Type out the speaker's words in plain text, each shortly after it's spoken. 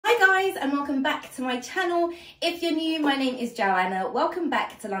guys, and welcome back to my channel. If you're new, my name is Joanna. Welcome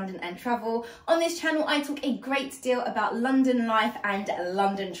back to London and Travel. On this channel I talk a great deal about London life and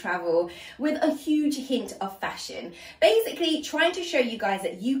London travel with a huge hint of fashion. Basically trying to show you guys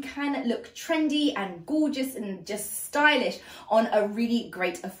that you can look trendy and gorgeous and just stylish on a really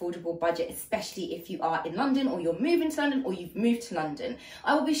great affordable budget, especially if you are in London or you're moving to London or you've moved to London.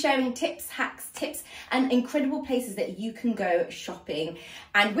 I will be sharing tips, hacks, tips and incredible places that you can go shopping.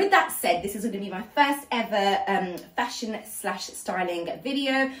 And with that said, this is going to be my first ever fashion/styling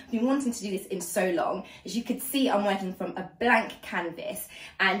video. I've been wanting to do this in so long. As you could see, I'm working from a blank canvas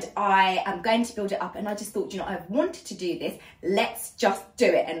and I am going to build it up, and I just thought, you know, I've wanted to do this, let's just do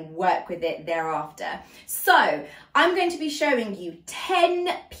it and work with it thereafter. So I'm going to be showing you 10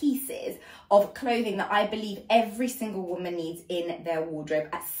 pieces of clothing that I believe every single woman needs in their wardrobe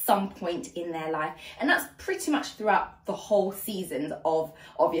at some point in their life. And that's pretty much throughout the whole seasons of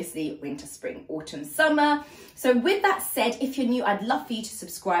obviously winter, spring, autumn, summer. So with that said, if you're new, I'd love for you to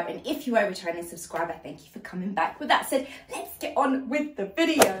subscribe. And if you are a returning subscriber, thank you for coming back. With that said, let's get on with the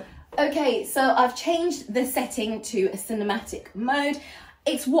video. Okay, so I've changed the setting to a cinematic mode.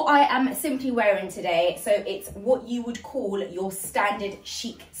 It's what I am simply wearing today, so it's what you would call your standard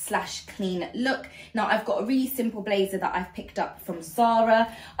chic / clean look. Now I've got a really simple blazer that I've picked up from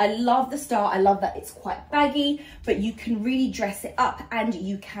Zara. I love the style, I love that it's quite baggy, but you can really dress it up and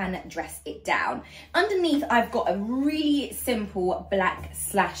you can dress it down. Underneath I've got a really simple black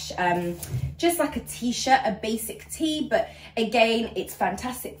 / just like a t-shirt, a basic tee, but again it's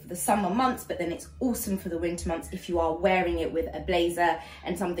fantastic for the summer months, but then it's awesome for the winter months if you are wearing it with a blazer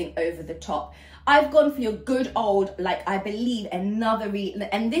and something over the top. I've gone for your good old, like I believe another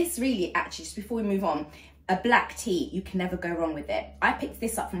and this really actually, just before we move on, a black tee, you can never go wrong with it. I picked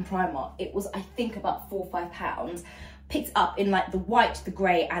this up from Primark. It was, I think, about £4 or £5. Picked up in like the white, the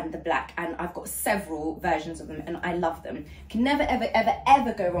grey and the black, and I've got several versions of them and I love them. Can never ever ever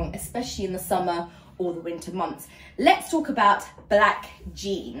ever go wrong, especially in the summer or the winter months. Let's talk about black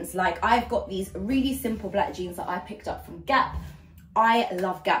jeans. Like I've got these really simple black jeans that I picked up from Gap. I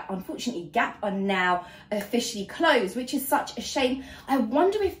love Gap. Unfortunately, Gap are now officially closed, which is such a shame. I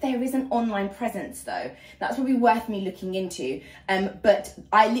wonder if there is an online presence though. That's probably worth me looking into. But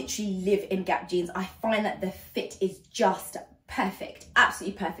I literally live in Gap jeans. I find that the fit is just perfect,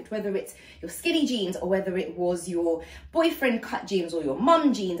 absolutely perfect. Whether it's your skinny jeans or whether it was your boyfriend cut jeans or your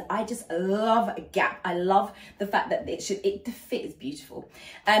mum jeans, I just love Gap. I love the fact that the fit is beautiful.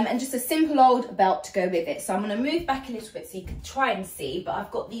 And just a simple old belt to go with it. So I'm going to move back a little bit so you can try and see, but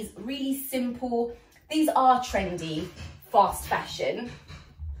I've got these really simple, these are trendy, fast fashion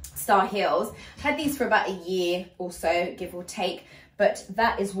star heels. I've had these for about a year or so, give or take, but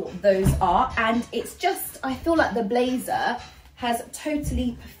that is what those are. And it's just, I feel like the blazer has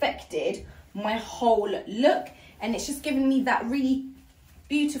totally perfected my whole look, and it's just given me that really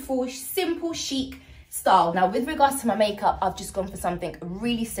beautiful, simple, chic style. Now with regards to my makeup, I've just gone for something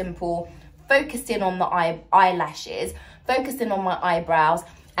really simple, focused in on the eyelashes, focused in on my eyebrows,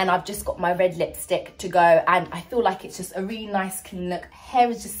 and I've just got my red lipstick to go, and I feel like it's just a really nice clean look. Hair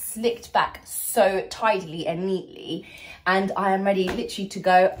is just slicked back so tidily and neatly, and I am ready literally to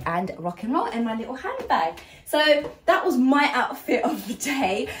go and rock and roll in my little handbag. So that was my outfit of the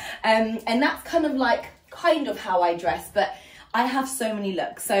day, and that's kind of how I dress, but I have so many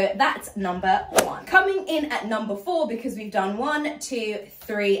looks. So that's number 1. Coming in at number 4, because we've done 1, 2,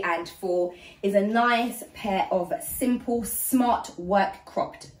 3 and 4, is a nice pair of simple, smart work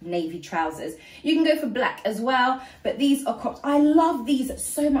cropped navy trousers. You can go for black as well, but these are cropped. I love these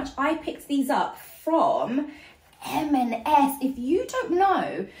so much. I picked these up from M&S. If you don't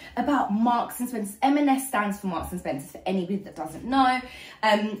know about Marks and Spencer, M&S stands for Marks and Spencer for anybody that doesn't know.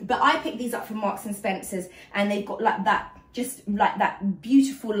 But I picked these up from Marks and Spencer's, and they've got like that, just like that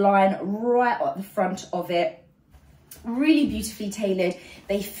beautiful line right at the front of it. Really beautifully tailored.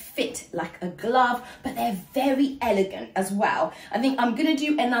 They fit like a glove, but they're very elegant as well. I think I'm gonna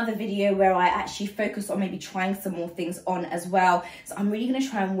do another video where I actually focus on maybe trying some more things on as well. So I'm really gonna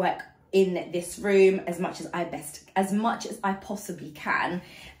try and work in this room as much as I possibly can.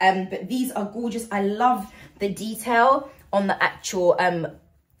 But these are gorgeous. I love the detail on the actual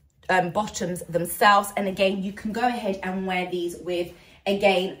bottoms themselves, and again you can go ahead and wear these with,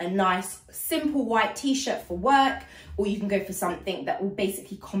 again, a nice simple white t-shirt for work, or you can go for something that will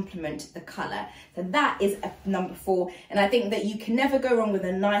basically complement the color. So that is number 4, and I think that you can never go wrong with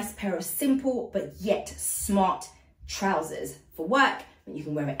a nice pair of simple but yet smart trousers for work. You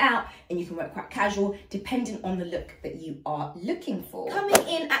can wear it out and you can wear it quite casual, depending on the look that you are looking for. Coming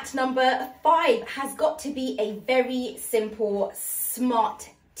in at number 5 has got to be a very simple, smart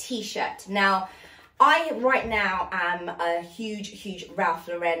t-shirt. Now, I right now am a huge Ralph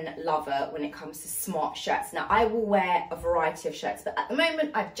Lauren lover when it comes to smart shirts. Now, I will wear a variety of shirts, but at the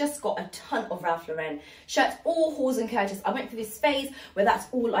moment, I've just got a ton of Ralph Lauren shirts, all Halls and Curtis. I went through this phase where that's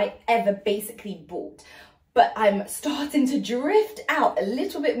all I ever basically bought. But I'm starting to drift out a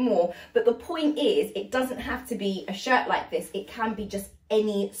little bit more. But the point is, it doesn't have to be a shirt like this. It can be just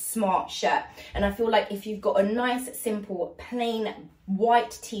any smart shirt. And I feel like if you've got a nice, simple, plain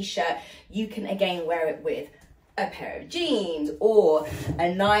white t-shirt, you can again wear it with a pair of jeans or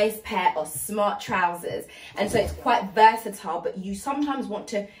a nice pair of smart trousers. And so it's quite versatile, but you sometimes want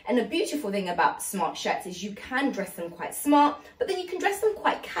to, and the beautiful thing about smart shirts is you can dress them quite smart, but then you can dress them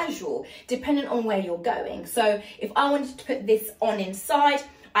quite casual depending on where you're going. So if I wanted to put this on inside,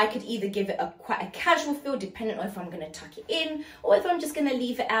 I could either give it quite a casual feel depending on if I'm going to tuck it in or if I'm just going to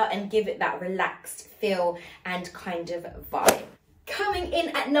leave it out and give it that relaxed feel and kind of vibe. Coming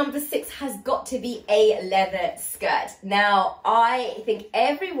in at number 6 has got to be a leather skirt. Now, I think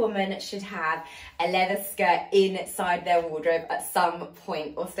every woman should have a leather skirt inside their wardrobe at some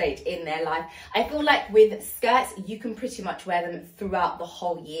point or stage in their life. I feel like with skirts, you can pretty much wear them throughout the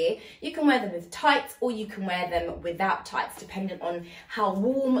whole year. You can wear them with tights or you can wear them without tights, depending on how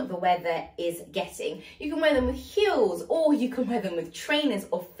warm the weather is getting. You can wear them with heels or you can wear them with trainers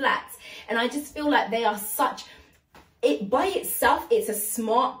or flats. And I just feel like they are such... by itself, it's a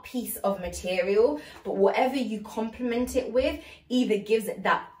smart piece of material, but whatever you complement it with either gives it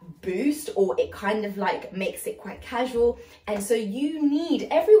that boost or it kind of like makes it quite casual. And so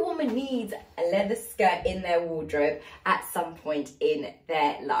every woman needs a leather skirt in their wardrobe at some point in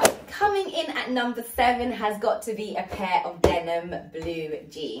their life. Coming in at number 7 has got to be a pair of denim blue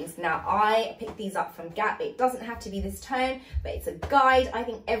jeans. Now, I picked these up from Gap. It doesn't have to be this tone, but it's a guide. I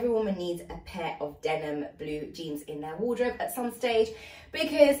think every woman needs a pair of denim blue jeans in their wardrobe at some stage,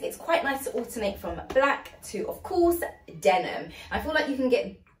 because it's quite nice to alternate from black to, of course, denim. I feel like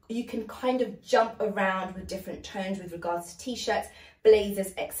you can kind of jump around with different tones with regards to t-shirts,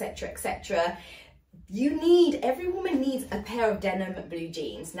 blazers, etc, etc. Every woman needs a pair of denim blue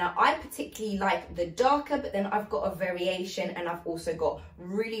jeans. Now, I particularly like the darker, but then I've got a variation and I've also got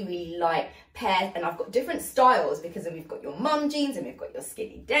really light pairs, and I've got different styles, because then we've got your mum jeans and we've got your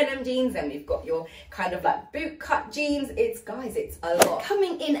skinny denim jeans and we've got your kind of like boot cut jeans. Guys, it's a lot.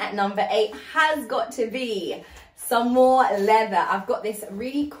 Coming in at number 8 has got to be some more leather. I've got this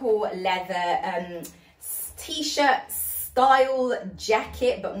really cool leather t-shirt style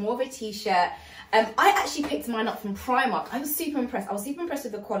jacket, but more of a t-shirt. I actually picked mine up from Primark. I was super impressed. I was super impressed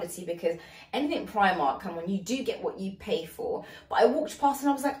with the quality, because anything Primark, come on, you do get what you pay for. But I walked past and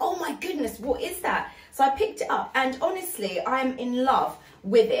I was like, oh my goodness, what is that? So I picked it up, and honestly, I'm in love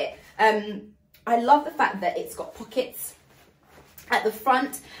with it. I love the fact that it's got pockets at the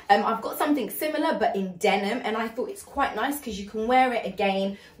front. I've got something similar but in denim, and I thought it's quite nice because you can wear it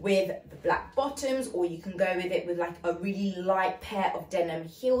again with the black bottoms, or you can go with it with like a really light pair of denim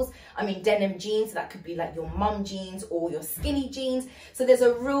heels. I mean denim jeans, so that could be like your mum jeans or your skinny jeans. So there's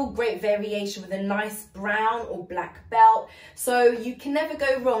a real great variation with a nice brown or black belt, so you can never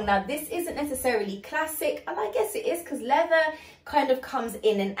go wrong. Now, this isn't necessarily classic, and I guess it is because leather kind of comes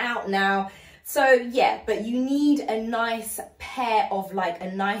in and out now. So yeah, but you need a nice pair of like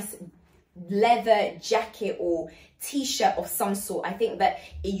a nice leather jacket or t-shirt of some sort. I think that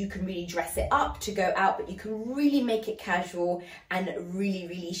you can really dress it up to go out, but you can really make it casual and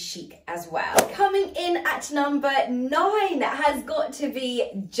really chic as well. Coming in at number 9 has got to be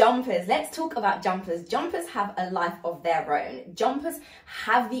jumpers. Let's talk about jumpers. Jumpers have a life of their own. Jumpers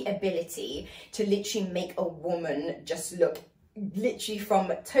have the ability to literally make a woman just look literally from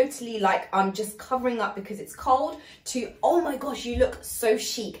totally like I'm just covering up because it's cold to, oh my gosh, you look so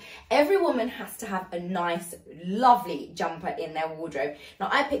chic. Every woman has to have a nice lovely jumper in their wardrobe. Now,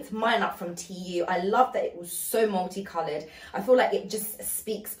 I picked mine up from TU. I love that it was so multicolored. I feel like it just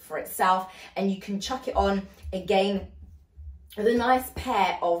speaks for itself, and you can chuck it on again with a nice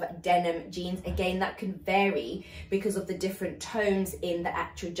pair of denim jeans. Again, that can vary because of the different tones in the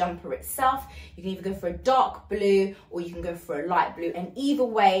actual jumper itself. You can either go for a dark blue or you can go for a light blue, and either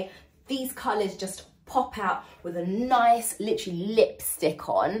way, these colors just pop out with a nice literally lipstick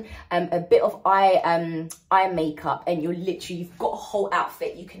on, a bit of eye makeup, and you've got a whole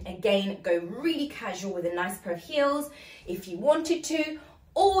outfit. You can again go really casual with a nice pair of heels if you wanted to,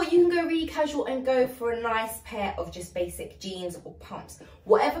 or you can go really casual and go for a nice pair of just basic jeans or pumps.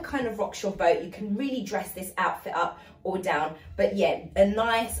 Whatever kind of rocks your boat, you can really dress this outfit up or down. But yeah, a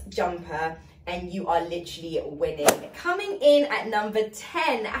nice jumper and you are literally winning. Coming in at number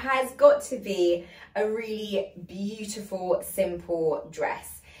 10 has got to be a really beautiful, simple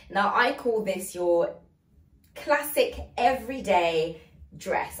dress. Now I call this your classic everyday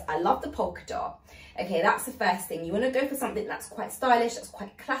dress. I love the polka dot. Okay, that's the first thing. You want to go for something that's quite stylish, that's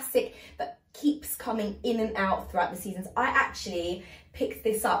quite classic, that keeps coming in and out throughout the seasons. I actually picked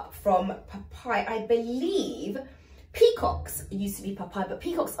this up from Papaya. I believe Peacocks used to be Papaya, but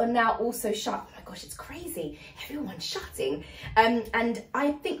Peacocks are now also shut. Oh my gosh, it's crazy. Everyone's shutting. And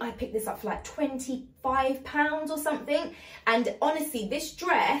I think I picked this up for like £25 or something. And honestly, this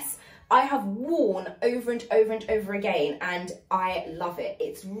dress I have worn over and over and over again, and I love it.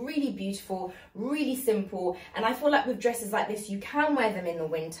 It's really beautiful, really simple, and I feel like with dresses like this, you can wear them in the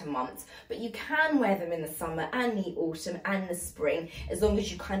winter months, but you can wear them in the summer and the autumn and the spring, as long as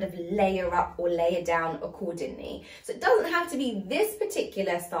you kind of layer up or layer down accordingly. So it doesn't have to be this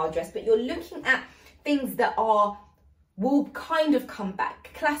particular style dress, but you're looking at things that will kind of come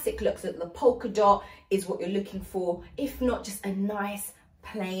back. Classic looks, at the polka dot is what you're looking for, if not just a nice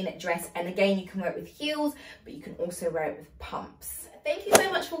plain dress. And again, you can wear it with heels, but you can also wear it with pumps. Thank you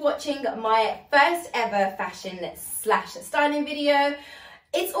so much for watching my first ever fashion / styling video.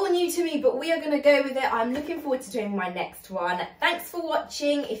 It's all new to me, but we are going to go with it. I'm looking forward to doing my next one. Thanks for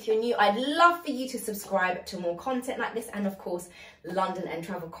watching. If you're new, I'd love for you to subscribe to more content like this, and of course London and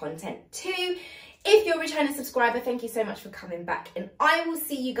travel content too. If you're a returning subscriber, thank you so much for coming back, and I will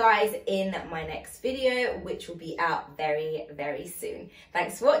see you guys in my next video, which will be out very, very soon.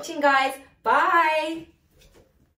 Thanks for watching, guys. Bye.